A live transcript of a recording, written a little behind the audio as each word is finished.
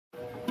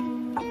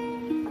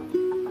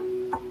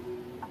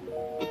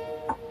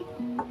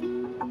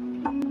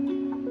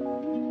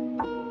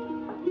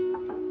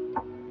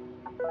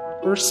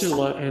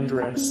Ursula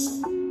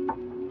Andress.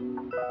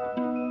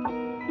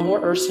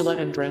 Or Ursula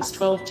Andress,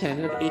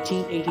 1210 of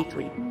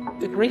 1883.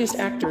 The greatest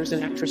actors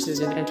and actresses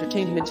in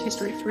entertainment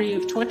history. 3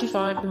 of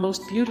 25. The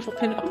most beautiful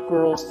pin-up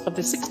girls of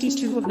the 60s.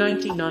 2 of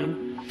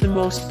 99. The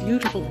most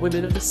beautiful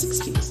women of the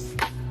 60s.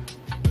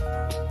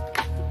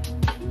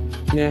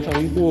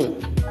 Natalie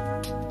Wood.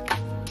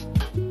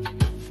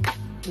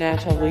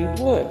 Natalie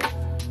Wood.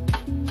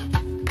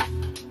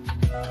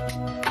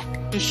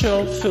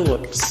 Michelle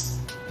Phillips.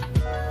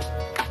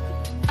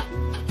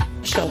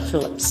 Michelle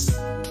Phillips.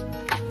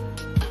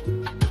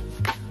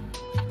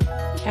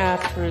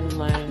 Catherine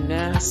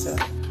Lanassa.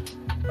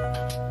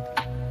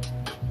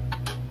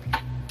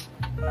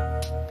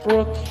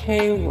 Brooke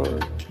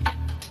Hayward.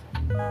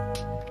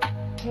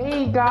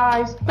 Hey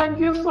guys, thank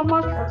you so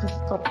much for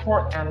the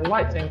support and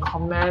likes and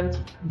comments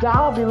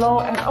down below,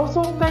 and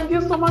also thank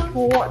you so much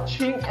for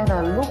watching, and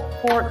I look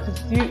forward to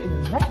see you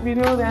in the next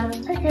video. Then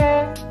take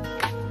care,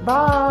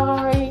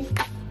 bye.